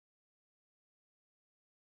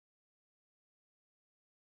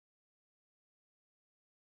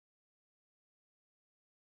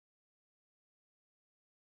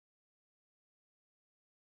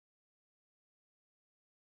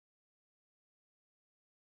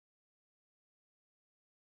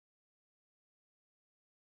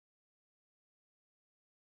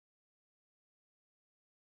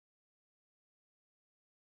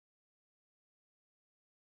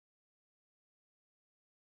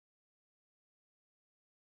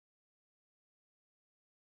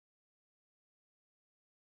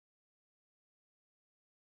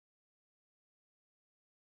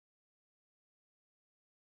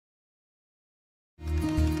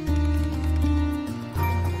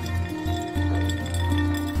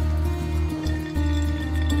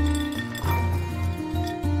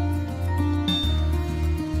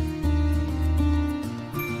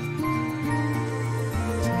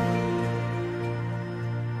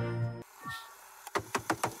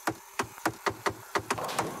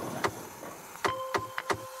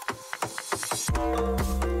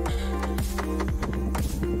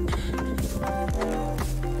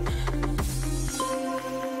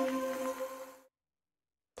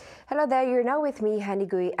Hello there, you're now with me,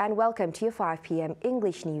 Hanigui, and welcome to your 5 p.m.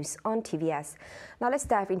 English news on TVS. Now let's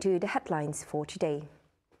dive into the headlines for today.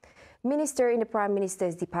 Minister in the Prime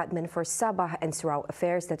Minister's Department for Sabah and Sarawak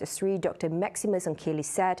Affairs, Dato' Sri Dr. Maximus ONGKILI,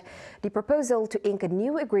 said the proposal to ink a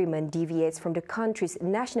new agreement deviates from the country's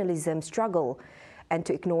nationalism struggle, and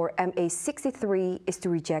to ignore MA 63 is to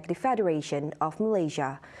reject the Federation of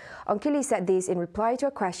Malaysia. ONGKILI said this in reply to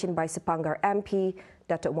a question by Sepangar MP,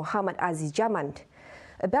 Dato' Muhammad Aziz Jaman,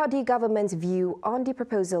 about the government's view on the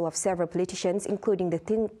proposal of several politicians, including the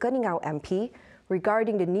Keningau MP,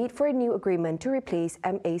 regarding the need for a new agreement to replace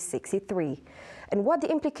MA 63, and what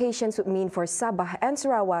the implications would mean for Sabah and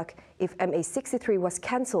Sarawak if MA 63 was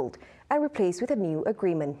cancelled and replaced with a new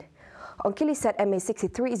agreement. ONGKILI said MA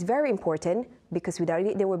 63 is very important because without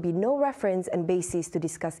it there will be no reference and basis to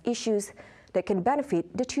discuss issues that can benefit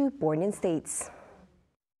the two border states.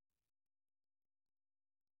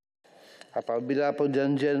 Apabila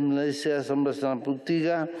perjanjian Malaysia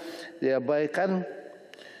 1963 diabaikan,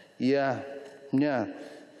 ianya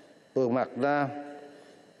bermakna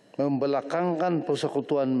membelakangkan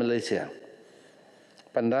persekutuan Malaysia.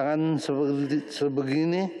 Pandangan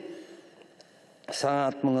sebegini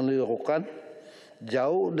sangat mengelirukan,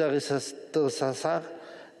 jauh dari tersasar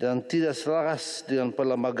dan tidak selaras dengan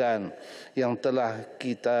perlembagaan yang telah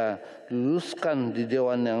kita luluskan di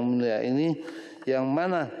Dewan yang mulia ini, yang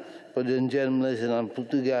mana perjanjian Malaysia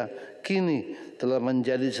 63 kini telah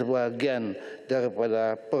menjadi sebahagian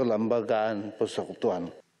daripada perlembagaan persekutuan.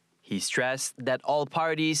 He stressed that all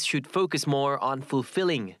parties should focus more on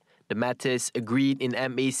fulfilling the matters agreed in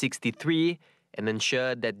MA 63 and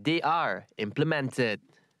ensure that they are implemented.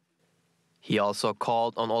 He also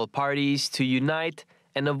called on all parties to unite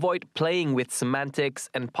and avoid playing with semantics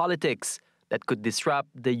and politics that could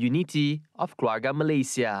disrupt the unity of Keluarga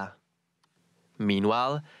Malaysia.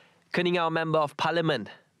 Meanwhile, Keningau Member of Parliament,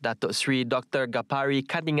 Dato' Sri Dr. Gapari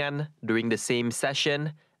Katingan, during the same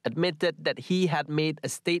session, admitted that he had made a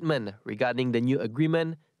statement regarding the new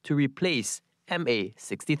agreement to replace MA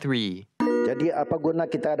 63. Jadi apa guna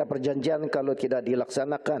kita ada perjanjian kalau tidak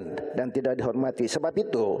dilaksanakan dan tidak dihormati. Sebab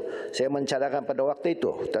itu saya mencadangkan pada waktu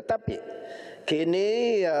itu. Tetapi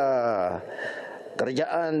kini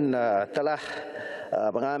kerajaan telah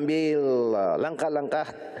mengambil langkah-langkah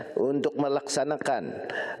untuk melaksanakan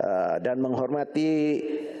dan menghormati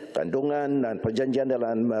kandungan dan perjanjian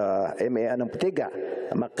dalam MA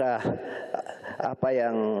 63. Maka apa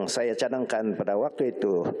yang saya cadangkan pada waktu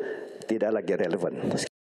itu tidak lagi relevan.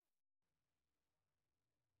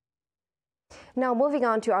 Now moving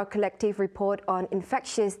on to our collective report on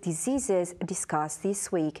infectious diseases discussed this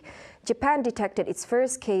week. Japan detected its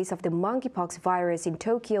first case of the monkeypox virus in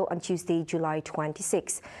Tokyo on Tuesday, July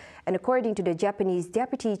 26. And according to the Japanese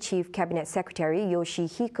Deputy Chief Cabinet Secretary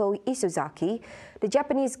Yoshihiko Isozaki, the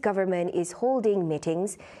Japanese government is holding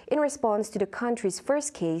meetings in response to the country's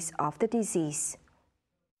first case of the disease.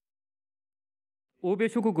 欧米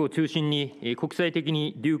諸国を中心に国際的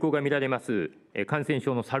に流行が見られます感染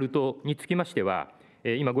症のサル痘につきましては、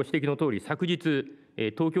今ご指摘のとおり昨日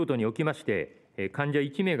東京都におきまして患者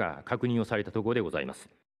1名が確認をされたところでございます。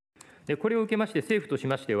これを受けまして政府とし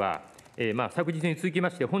ましては、昨日に続き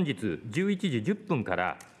まして本日11時10分か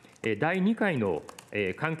ら第2回の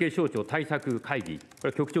関係省庁対策会議、こ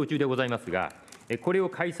れは局長中でございますが、これを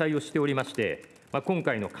開催をしておりまして、今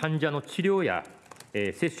回の患者の治療や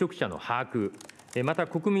接触者の把握、また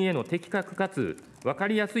国民への的確かつ分か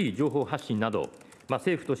りやすい情報発信など、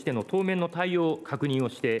政府としての当面の対応を確認を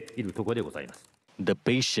しているところでございます。The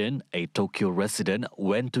patient, a Tokyo resident,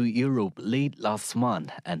 went to Europe late last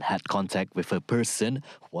month and had contact with a person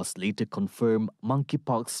who was later confirmed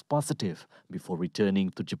monkeypox positive before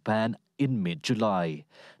returning to Japan in mid-July.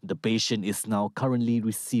 The patient is now currently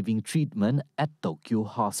receiving treatment at Tokyo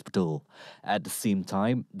Hospital. At the same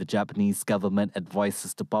time, the Japanese government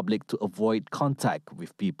advises the public to avoid contact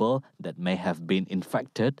with people that may have been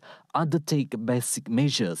infected, undertake basic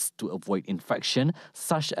measures to avoid infection,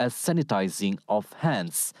 such as sanitizing of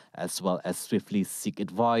hands, as well as swiftly seek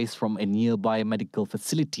advice from a nearby medical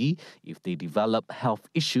facility if they develop health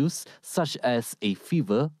issues such as a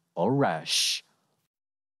fever or rash.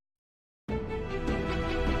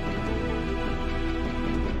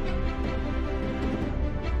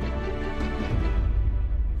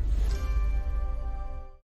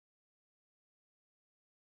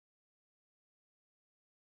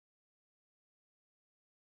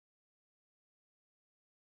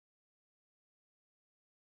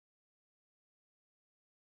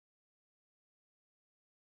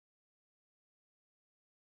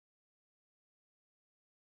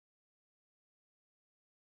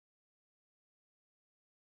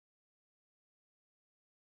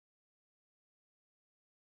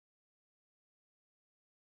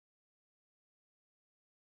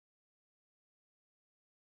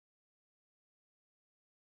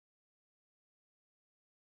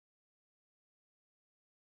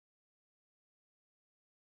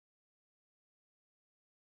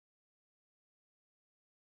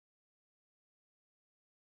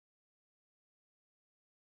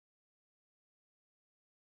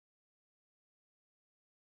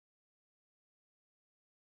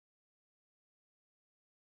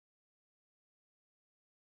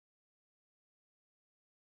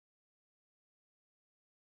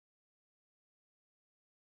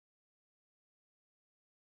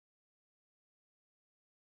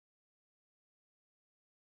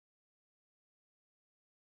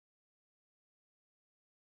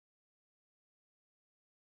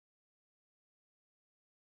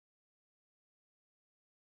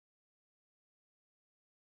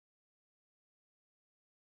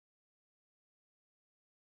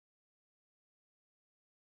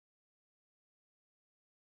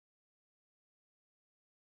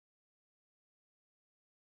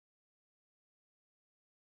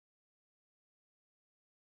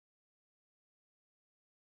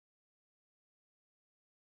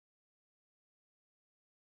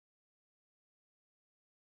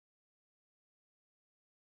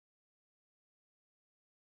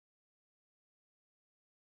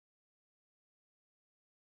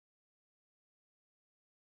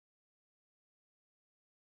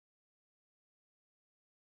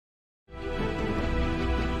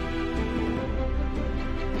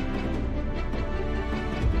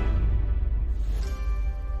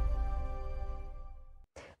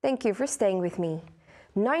 Thank you for staying with me.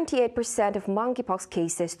 98% of monkeypox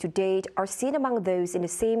cases to date are seen among those in the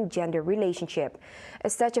same gender relationship.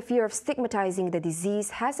 As such, a fear of stigmatizing the disease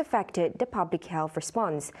has affected the public health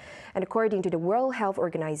response. And according to the World Health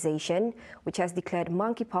Organization, which has declared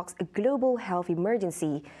monkeypox a global health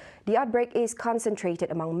emergency, the outbreak is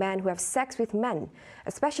concentrated among men who have sex with men,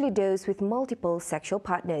 especially those with multiple sexual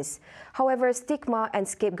partners. However, stigma and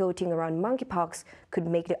scapegoating around monkeypox could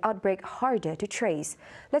make the outbreak harder to trace.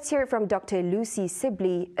 Let's hear it from Dr. Lucy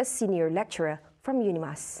Sibley, a senior lecturer from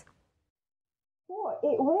UNIMAS. Sure,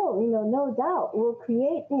 it will, no doubt, will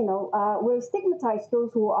create, will stigmatize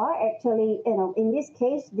those who are actually, in this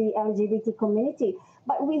case, the LGBT community.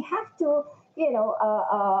 But we have to,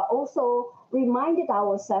 also reminded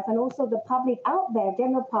ourselves and also the public out there,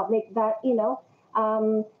 general public, that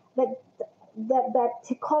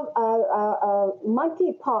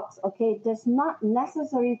monkeypox, okay, does not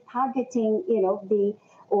necessarily targeting the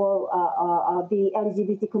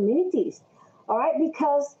LGBT communities, all right,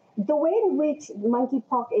 because the way in which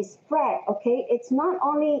monkeypox is spread, okay, it's not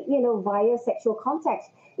only via sexual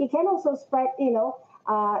contact. It can also spread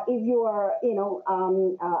if you are in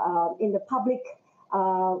the public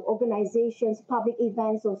organizations, public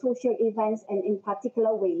events or social events, and in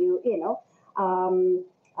particular where you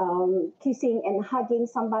kissing and hugging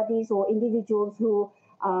somebody or individuals who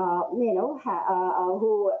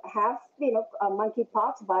who have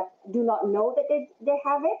monkeypox but do not know that they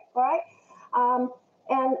have it, right?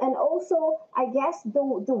 And also, I guess the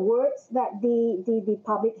words that the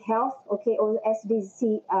public health, okay, or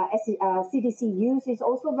CDC use is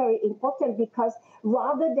also very important, because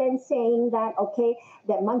rather than saying that, okay,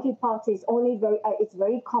 that monkeypox is only it's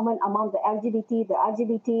very common among the LGBT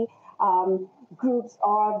groups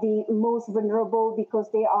are the most vulnerable because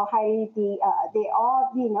they are highly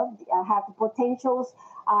have potentials,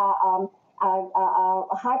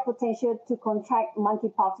 high potential to contract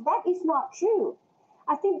monkeypox. That is not true.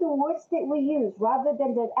 I think the words that we use, rather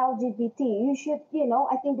than the LGBT, you should,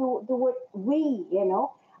 I think the word we,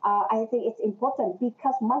 I think it's important,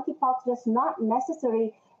 because monkeypox does not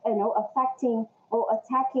necessarily, affecting or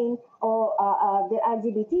attacking or the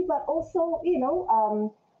LGBT, but also,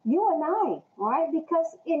 you and I, right?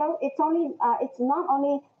 Because, it's not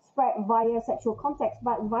only spread via sexual contact,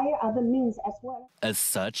 but via other means as well. As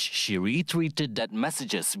such, she reiterated that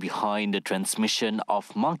messages behind the transmission of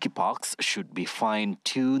monkeypox should be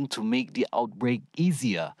fine-tuned to make the outbreak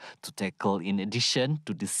easier to tackle, in addition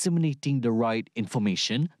to disseminating the right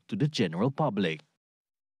information to the general public.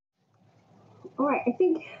 All right, I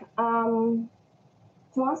think to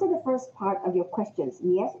answer the first part of your questions,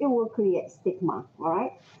 yes, it will create stigma, all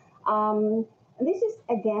right? This is,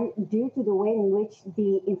 again, due to the way in which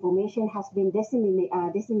the information has been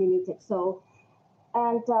disseminated. So,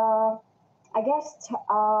 and I guess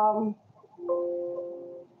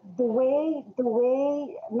the way,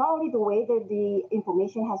 not only the way that the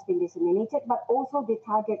information has been disseminated, but also the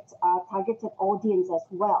targeted audience as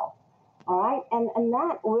well. All right, and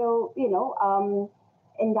that will,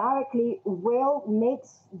 indirectly will make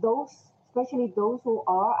those, especially those who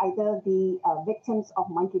are either the victims of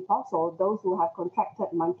monkeypox or those who have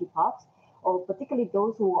contracted monkeypox, or particularly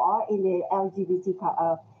those who are in the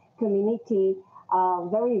LGBT community,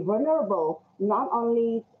 very vulnerable, not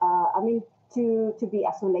only, to be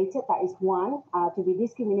isolated, that is one, to be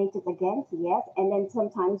discriminated against, yes, and then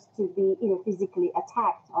sometimes to be, physically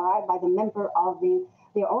attacked, all right, by the member of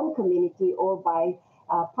their own community or by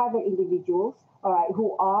private individuals, all right,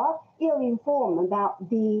 who are ill-informed about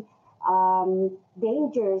the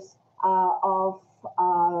dangers of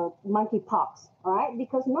monkeypox, all right?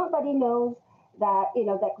 Because nobody knows that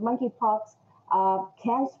that monkeypox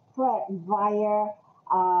can spread via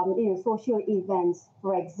social events,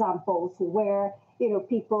 for example, where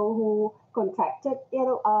people who contracted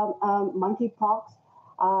monkeypox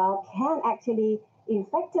can actually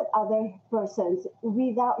infect other persons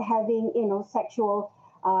without having sexual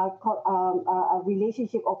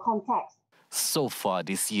relationship or contact. So far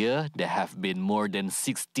this year, there have been more than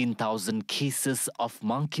 16,000 cases of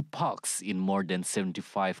monkeypox in more than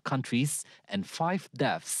 75 countries and 5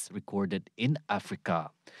 deaths recorded in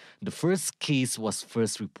Africa. The first case was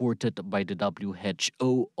first reported by the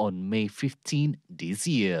WHO on May 15 this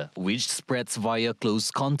year, which spreads via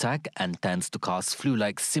close contact and tends to cause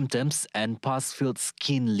flu-like symptoms and pus-filled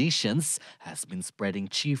skin lesions, has been spreading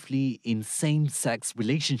chiefly in same-sex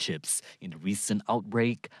relationships in the recent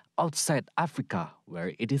outbreak outside Africa,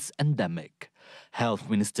 where it is endemic. Health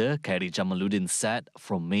Minister Khairi Jamaluddin said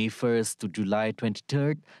from May 1st to July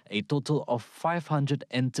 23rd, a total of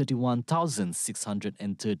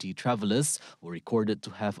 531,630 travellers were recorded to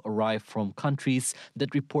have arrived from countries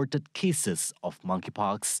that reported cases of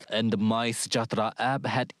monkeypox. And the My Sejahtera app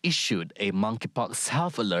had issued a monkeypox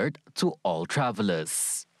health alert to all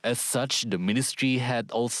travellers. As such, the ministry had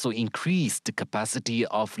also increased the capacity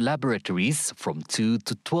of laboratories from 2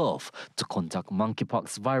 to 12 to conduct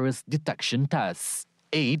monkeypox virus detection tests.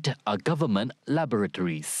 8 are government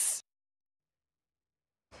laboratories.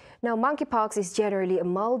 Now, monkeypox is generally a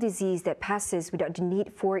mild disease that passes without the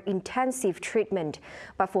need for intensive treatment.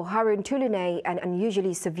 But for Harun Tulunay, an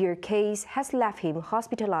unusually severe case has left him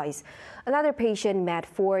hospitalized. Another patient, Matt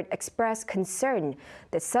Ford, expressed concern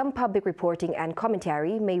that some public reporting and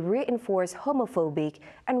commentary may reinforce homophobic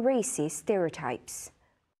and racist stereotypes.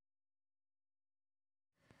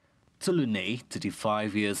 Tulunay,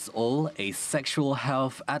 35 years old, a sexual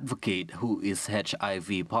health advocate who is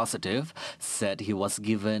HIV positive, said he was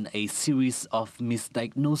given a series of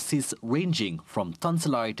misdiagnoses ranging from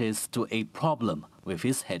tonsillitis to a problem with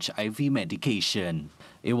his HIV medication.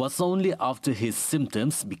 It was only after his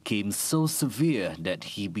symptoms became so severe that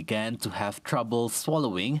he began to have trouble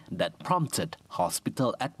swallowing that prompted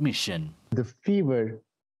hospital admission. The fever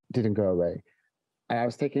didn't go away. I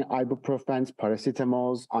was taking ibuprofens,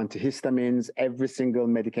 paracetamols, antihistamines, every single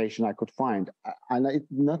medication I could find, and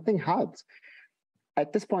nothing helped.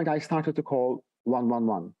 At this point, I started to call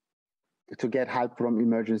 111 to get help from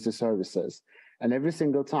emergency services. And every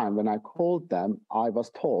single time when I called them, I was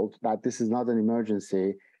told that this is not an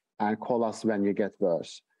emergency and call us when you get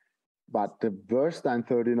worse. But the worse than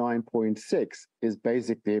 39.6 is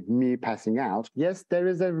basically me passing out. Yes, there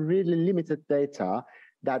is a really limited data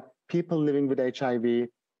that people living with HIV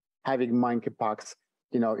having monkeypox,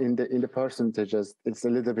 in the percentages, it's a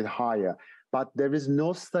little bit higher. But there is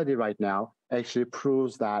no study right now actually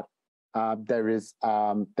proves that there is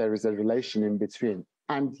a relation in between.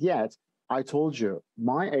 And yet, I told you,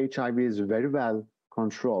 my HIV is very well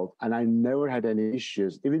controlled, and I never had any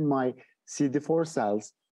issues. Even my CD4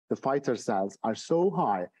 cells, the fighter cells, are so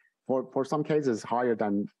high, for some cases higher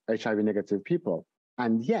than HIV negative people.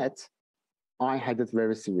 And yet, I had it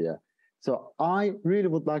very severe. So I really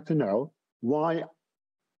would like to know why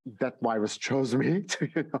that virus chose me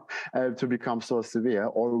to become so severe,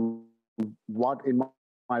 or what in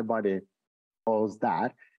my body caused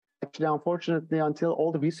that. Actually, unfortunately, until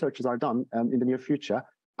all the researches are done in the near future,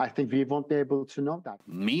 I think we won't be able to know that.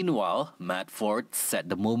 Meanwhile, Matt Ford said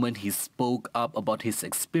the moment he spoke up about his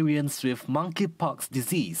experience with monkeypox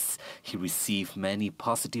disease, he received many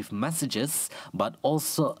positive messages, but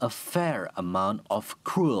also a fair amount of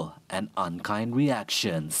cruel and unkind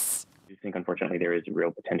reactions. I think, unfortunately, there is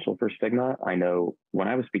real potential for stigma. I know when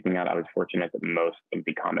I was speaking out, I was fortunate that most of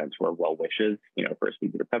the comments were well wishes, for a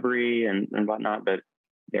speedy recovery and whatnot, but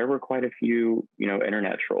there were quite a few,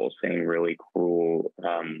 internet trolls saying really cruel,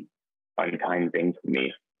 unkind things to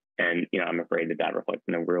me. And, I'm afraid that reflects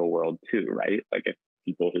in the real world too, right? Like if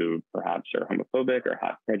people who perhaps are homophobic or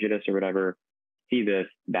have prejudice or whatever see this,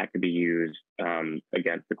 that could be used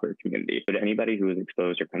against the queer community. But anybody who is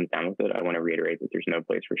exposed or comes down with it, I want to reiterate that there's no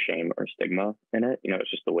place for shame or stigma in it. It's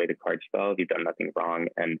just the way the cards fell. You've done nothing wrong.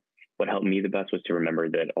 And what helped me the best was to remember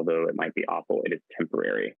that although it might be awful, it is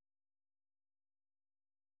temporary.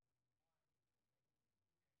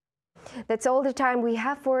 That's all the time we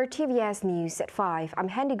have for TVS News at 5. I'm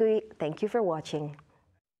Handy Gui. Thank you for watching.